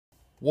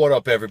What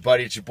up,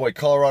 everybody? It's your boy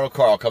Colorado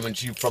Carl coming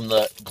to you from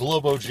the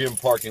Globo Gym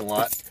parking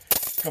lot.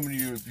 Coming to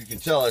you, if you can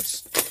tell,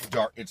 it's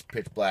dark, it's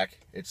pitch black.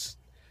 It's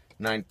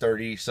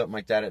 9:30, something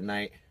like that at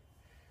night.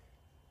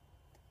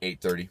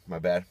 8:30, my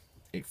bad.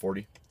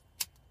 8:40.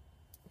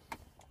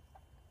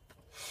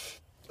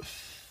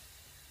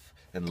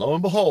 And lo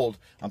and behold,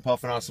 I'm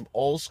puffing on some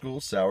old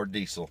school sour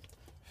diesel.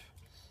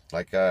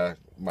 Like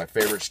my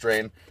favorite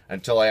strain,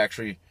 until I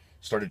actually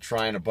started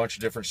trying a bunch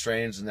of different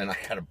strains, and then I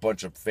had a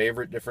bunch of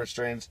favorite different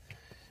strains.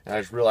 And I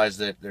just realized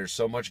that there's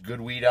so much good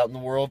weed out in the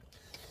world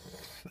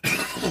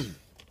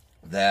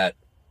that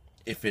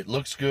if it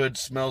looks good,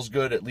 smells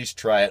good, at least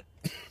try it.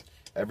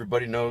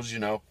 Everybody knows, you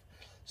know,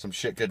 some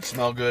shit could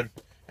smell good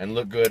and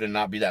look good and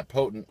not be that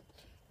potent,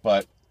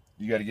 but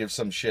you got to give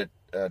some shit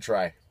a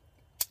try.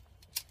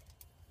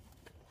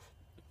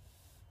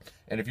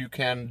 And if you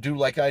can do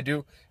like I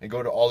do and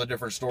go to all the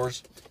different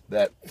stores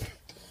that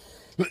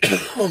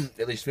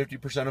at least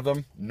 50% of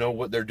them know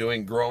what they're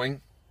doing growing,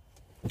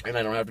 and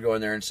I don't have to go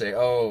in there and say,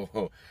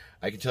 oh,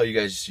 I can tell you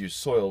guys use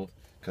soil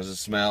because of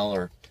smell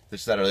or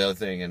this, that, or the other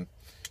thing, and,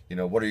 you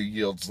know, what are your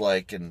yields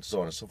like, and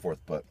so on and so forth.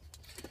 But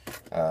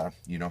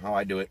you know how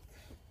I do it.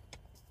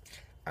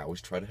 I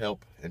always try to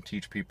help and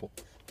teach people.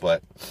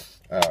 But,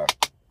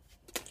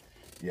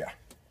 yeah.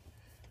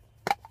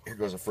 Here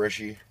goes a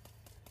freshie.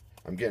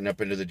 I'm getting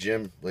up into the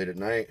gym late at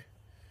night.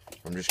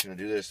 I'm just going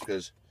to do this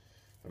because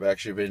I've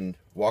actually been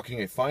walking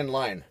a fine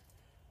line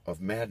of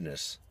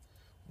madness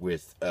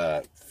with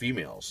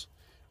females.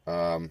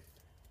 I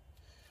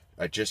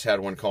just had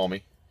one call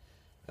me,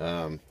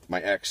 my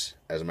ex,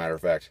 as a matter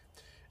of fact,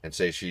 and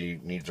say she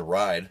needs a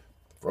ride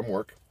from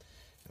work.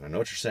 And I know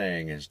what you're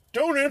saying is,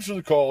 don't answer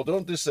the call,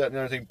 don't this, that, and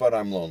everything, but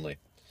I'm lonely.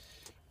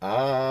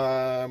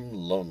 I'm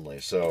lonely,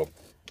 so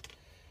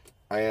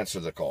I answer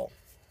the call.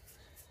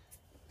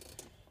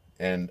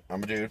 And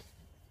I'm a dude,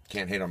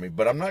 can't hate on me,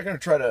 but I'm not going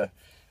to try to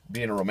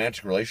be in a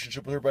romantic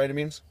relationship with her by any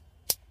means.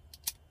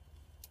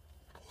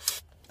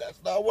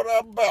 That's not what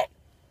I'm about.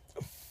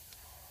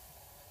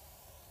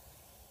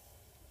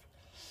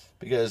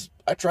 Because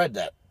I tried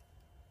that.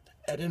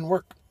 That didn't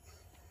work.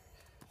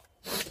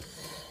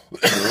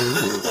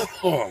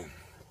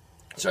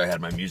 Sorry, I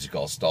had my music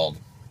all stalled.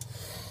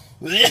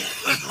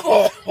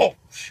 Oh,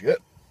 shit.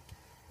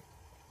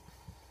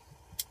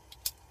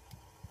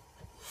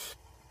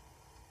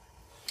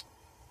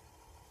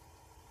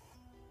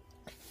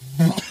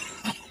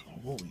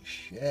 Holy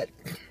shit.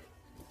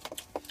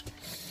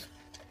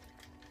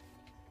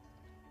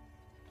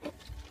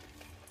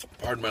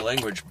 Pardon my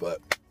language, but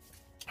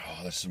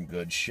oh, that's some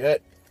good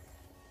shit.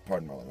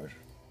 Pardon my language.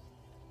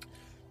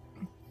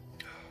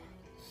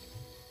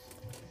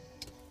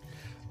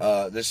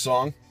 This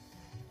song,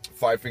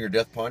 Five Finger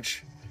Death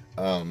Punch,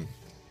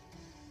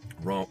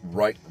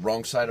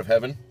 Wrong Side of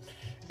Heaven.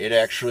 It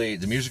actually,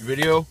 the music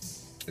video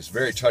is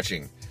very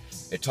touching.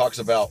 It talks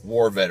about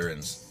war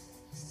veterans,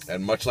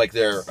 and much like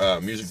their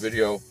music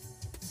video,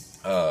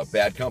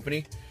 Bad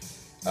Company,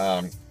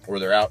 where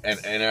they're out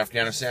in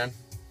Afghanistan,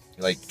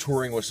 like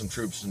touring with some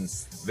troops and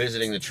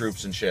visiting the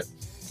troops and shit.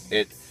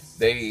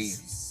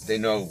 They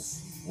know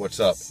what's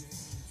up.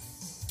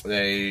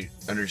 They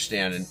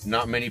understand, and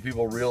not many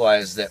people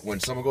realize that when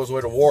someone goes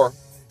away to war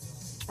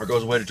or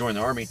goes away to join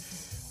the army,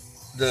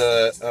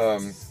 the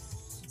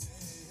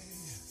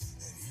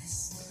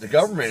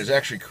government is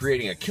actually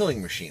creating a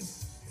killing machine.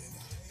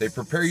 They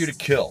prepare you to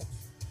kill,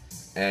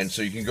 and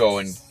so you can go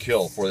and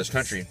kill for this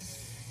country.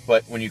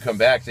 But when you come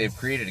back, they've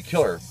created a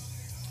killer,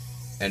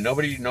 and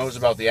nobody knows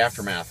about the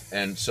aftermath.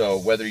 And so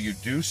whether you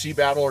do see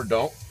battle or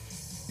don't,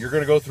 you're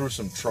going to go through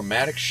some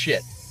traumatic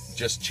shit,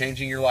 just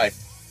changing your life,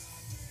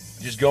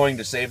 just going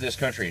to save this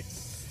country,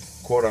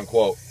 quote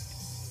unquote.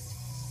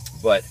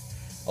 But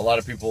a lot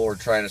of people are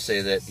trying to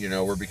say that, you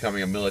know, we're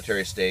becoming a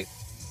military state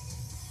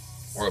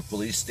or a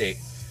police state.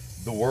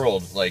 The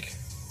world, like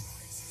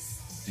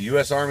the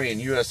U.S. Army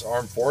and U.S.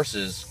 Armed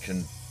Forces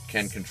can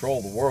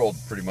control the world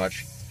pretty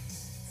much.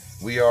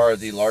 We are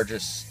the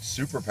largest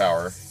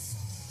superpower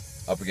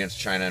up against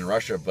China and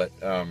Russia, but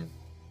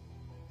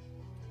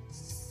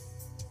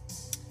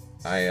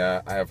I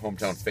have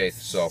hometown faith,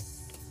 so.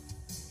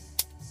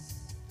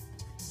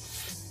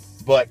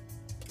 But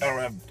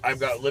I've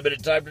got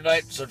limited time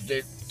tonight, so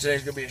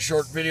today's gonna be a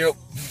short video.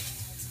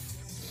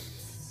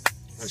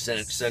 I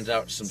sent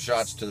out some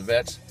shots to the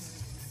vets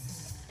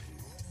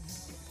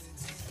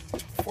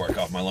before I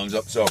cough my lungs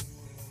up. So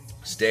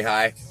stay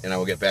high, and I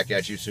will get back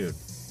at you soon.